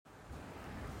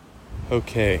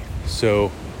Okay,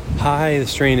 so hi,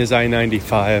 this train is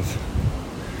I-95.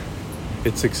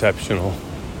 It's exceptional.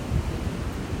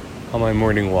 On my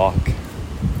morning walk.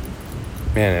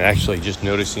 Man, and actually just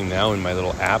noticing now in my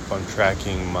little app, I'm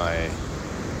tracking my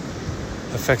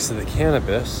effects of the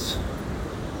cannabis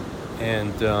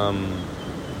and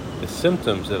the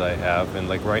symptoms that I have. And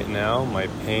like right now, my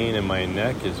pain in my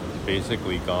neck is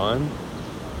basically gone.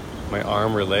 My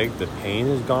arm or leg, the pain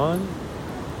is gone.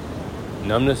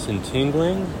 Numbness and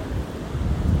tingling,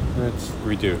 it's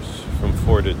reduced from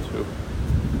 4 to 2.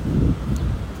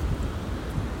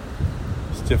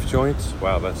 Stiff joints,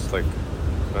 wow, that's like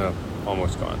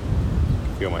almost gone. I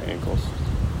can feel my ankles.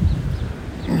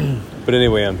 But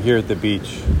anyway, I'm here at the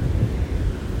beach.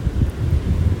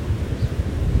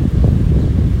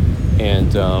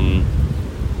 And,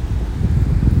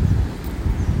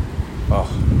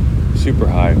 super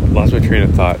high. Lost my train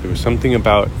of thought. It was something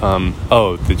about,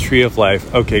 the tree of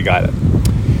life. Okay, got it.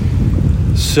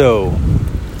 So,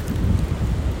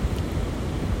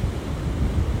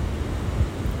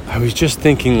 I was just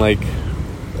thinking, like,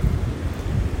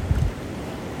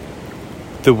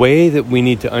 the way that we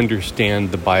need to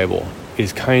understand the Bible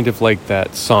is kind of like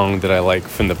that song that I like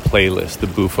from the playlist, the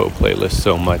Bufo playlist,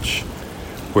 so much,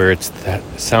 where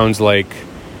sounds like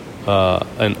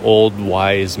an old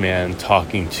wise man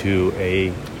talking to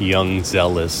a young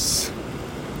zealous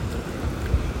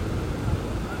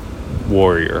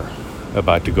warrior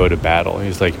about to go to battle.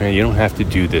 He's like, man, you don't have to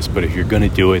do this, but if you're going to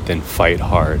do it, then fight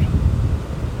hard.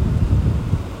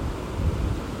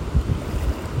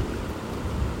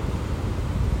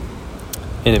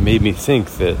 And it made me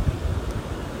think that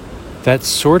that's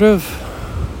sort of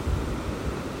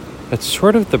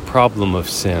the problem of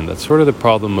sin. That's sort of the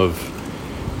problem of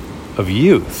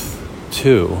youth,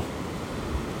 too,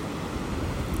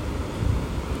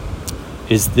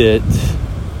 is that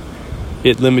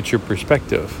it limits your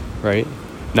perspective, right?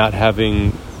 Not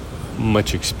having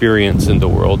much experience in the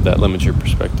world, that limits your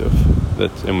perspective.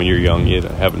 And when you're young, you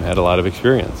haven't had a lot of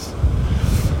experience.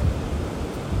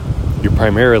 You're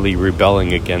primarily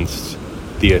rebelling against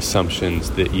the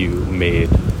assumptions that you made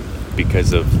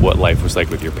because of what life was like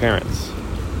with your parents.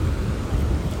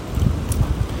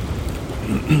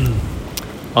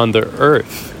 On the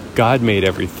earth, God made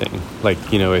everything. Like,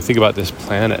 I think about this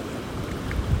planet.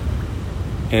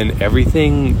 And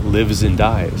everything lives and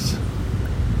dies.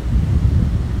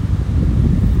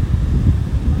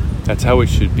 That's how it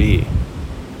should be.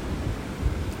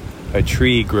 A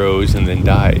tree grows and then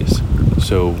dies.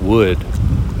 So wood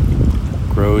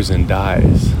grows and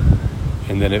dies.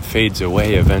 And then it fades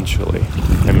away eventually.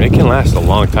 I mean, it can last a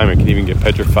long time. It can even get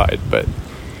petrified. But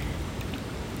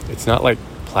it's not like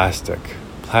plastic.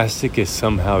 Plastic is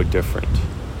somehow different.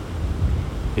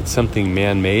 It's something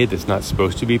man-made that's not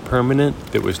supposed to be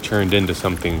permanent, that was turned into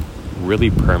something really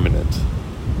permanent.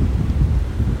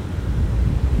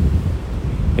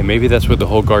 And maybe that's what the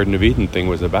whole Garden of Eden thing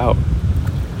was about.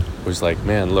 It was like,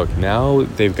 man, look, now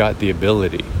they've got the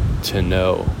ability to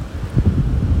know.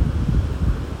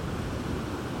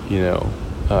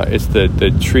 It's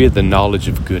the tree of the knowledge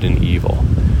of good and evil.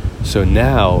 So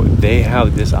now they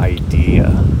have this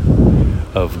idea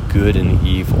of good and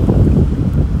evil.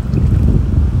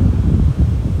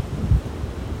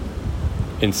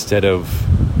 Instead of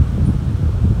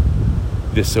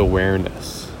this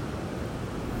awareness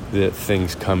that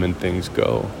things come and things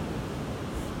go.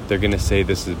 They're going to say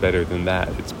this is better than that.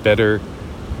 It's better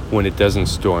when it doesn't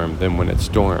storm than when it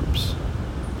storms.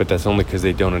 But that's only because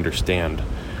they don't understand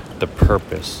the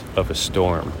purpose of a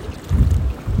storm.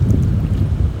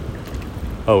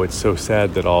 Oh, it's so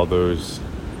sad that all those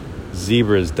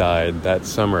zebras died that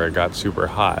summer. It got super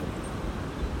hot.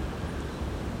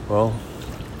 Well,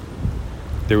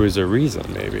 there was a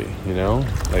reason, maybe,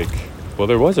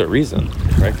 there was a reason,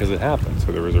 right? Because it happened,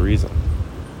 so there was a reason.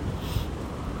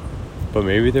 But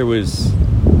maybe there was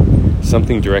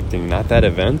something directing not that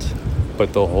event,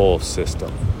 but the whole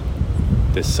system,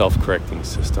 this self-correcting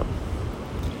system.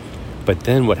 But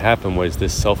then what happened was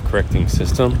this self-correcting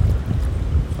system,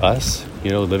 us,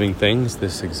 living things,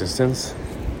 this existence,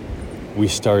 we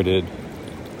started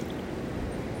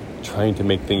trying to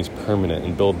make things permanent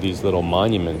and build these little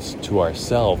monuments to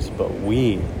ourselves, but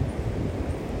we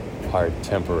are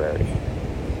temporary.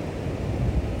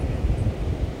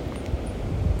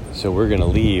 So we're going to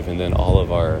leave, and then all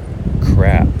of our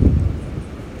crap,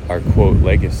 our quote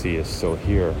legacy, is still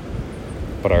here.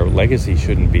 But our legacy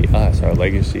shouldn't be us. Our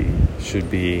legacy should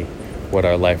be what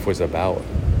our life was about.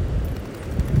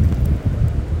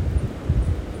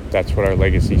 That's what our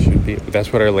legacy should be.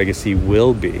 That's what our legacy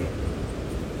will be.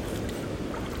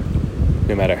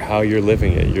 No matter how you're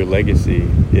living it, your legacy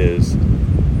is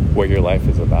what your life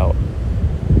is about.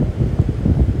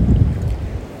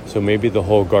 So maybe the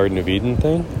whole Garden of Eden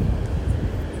thing,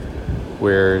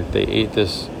 where they ate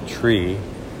this tree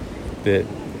that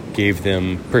gave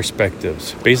them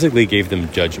perspectives, basically gave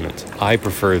them judgment. I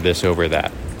prefer this over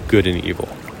that, good and evil,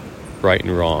 right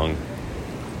and wrong,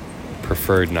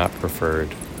 preferred, not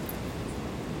preferred,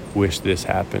 wish this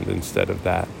happened instead of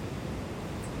that.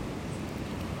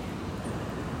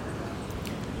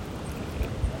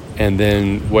 And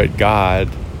then what God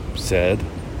said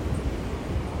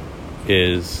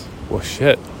is, well,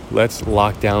 shit, let's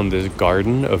lock down this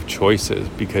garden of choices,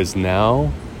 because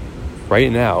now,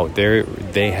 right now,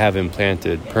 they have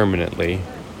implanted permanently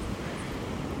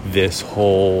this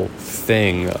whole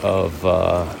thing of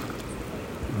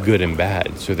good and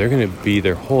bad. So they're going to be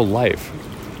their whole life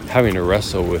having to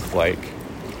wrestle with like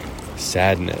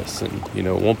sadness, and it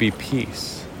won't be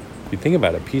peace. If you think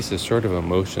about it, peace is sort of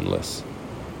emotionless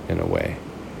in a way.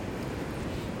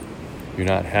 You're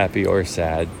not happy or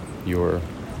sad. You're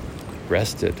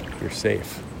rested. You're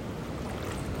safe.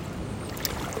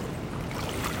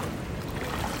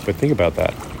 But think about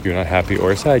that. You're not happy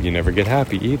or sad. You never get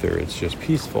happy either. It's just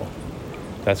peaceful.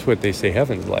 That's what they say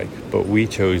heaven's like. But we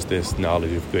chose this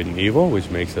knowledge of good and evil,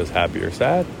 which makes us happy or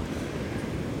sad.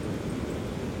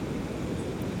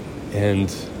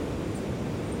 And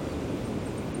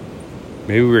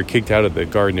maybe we were kicked out of the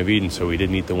Garden of Eden, so we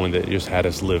didn't eat the one that just had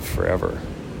us live forever,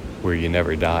 where you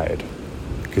never died.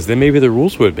 Because then maybe the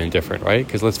rules would have been different, right?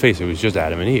 Because let's face it, it was just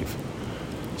Adam and Eve.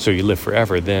 So you live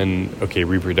forever. Then, okay,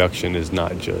 reproduction is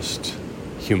not just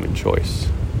human choice.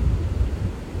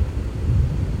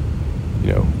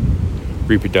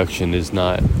 Reproduction is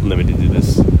not limited to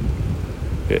this.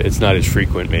 It's not as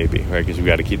frequent, maybe, right? Because we've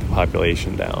got to keep the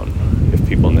population down if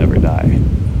people never die.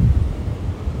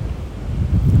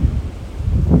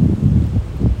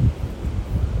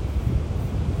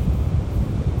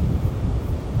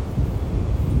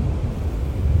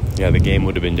 Yeah, the game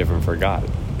would have been different for God,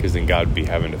 because then God would be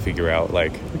having to figure out,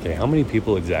 like, okay, how many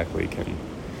people exactly can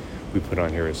we put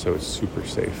on here so it's super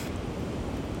safe?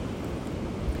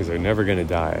 Because they're never going to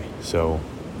die. So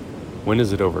when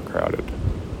is it overcrowded?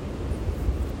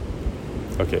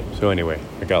 Okay, so anyway,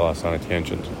 I got lost on a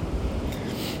tangent.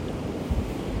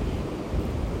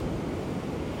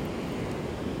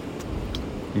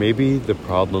 Maybe the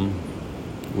problem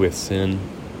with sin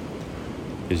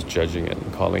is judging it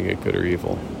and calling it good or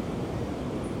evil.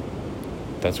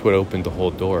 That's what opened the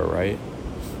whole door, right?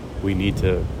 We need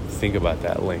to think about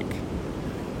that link.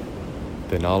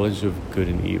 The knowledge of good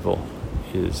and evil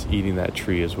is eating that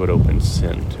tree is what opened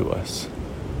sin to us.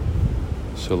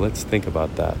 So let's think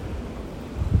about that.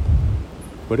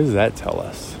 What does that tell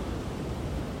us?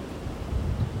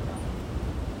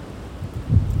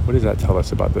 What does that tell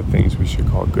us about the things we should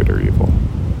call good or evil?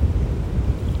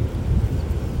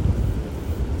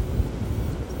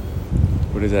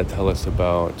 What does that tell us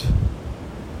about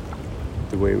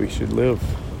the way we should live?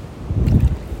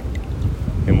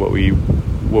 And what we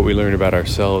learn about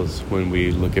ourselves when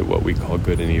we look at what we call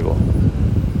good and evil.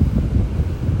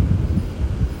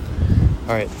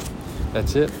 All right,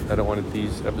 that's it. I don't want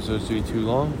these episodes to be too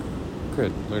long.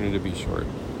 Good, learning to be short.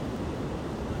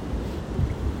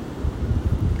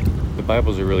 The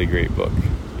Bible's a really great book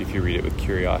if you read it with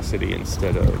curiosity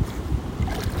instead of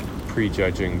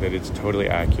prejudging that it's totally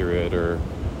accurate or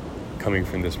coming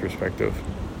from this perspective.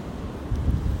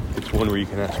 It's one where you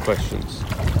can ask questions.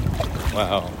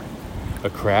 Wow. A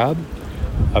crab?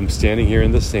 I'm standing here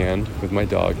in the sand with my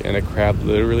dog, and a crab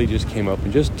literally just came up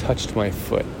and just touched my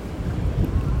foot.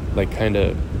 Like, kind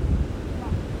of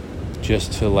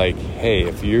just to like, hey,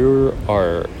 if you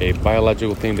are a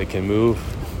biological thing that can move,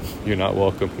 you're not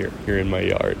welcome here. You're in my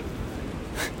yard.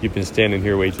 You've been standing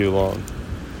here way too long.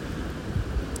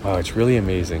 Wow, it's really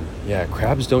amazing. Yeah,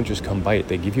 crabs don't just come bite.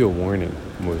 They give you a warning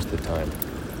most of the time.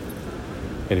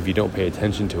 And if you don't pay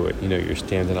attention to it, you're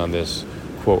standing on this,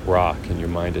 quote, rock, in your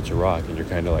mind it's a rock, and you're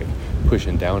kind of like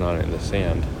pushing down on it in the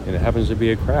sand, and it happens to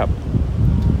be a crab.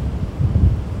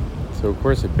 So of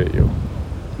course it bit you.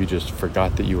 You just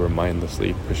forgot that you were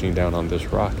mindlessly pushing down on this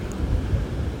rock.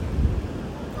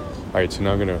 All right, so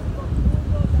now I'm going to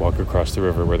walk across the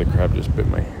river where the crab just bit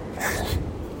my...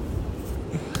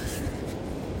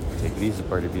 Take it easy,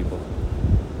 party people.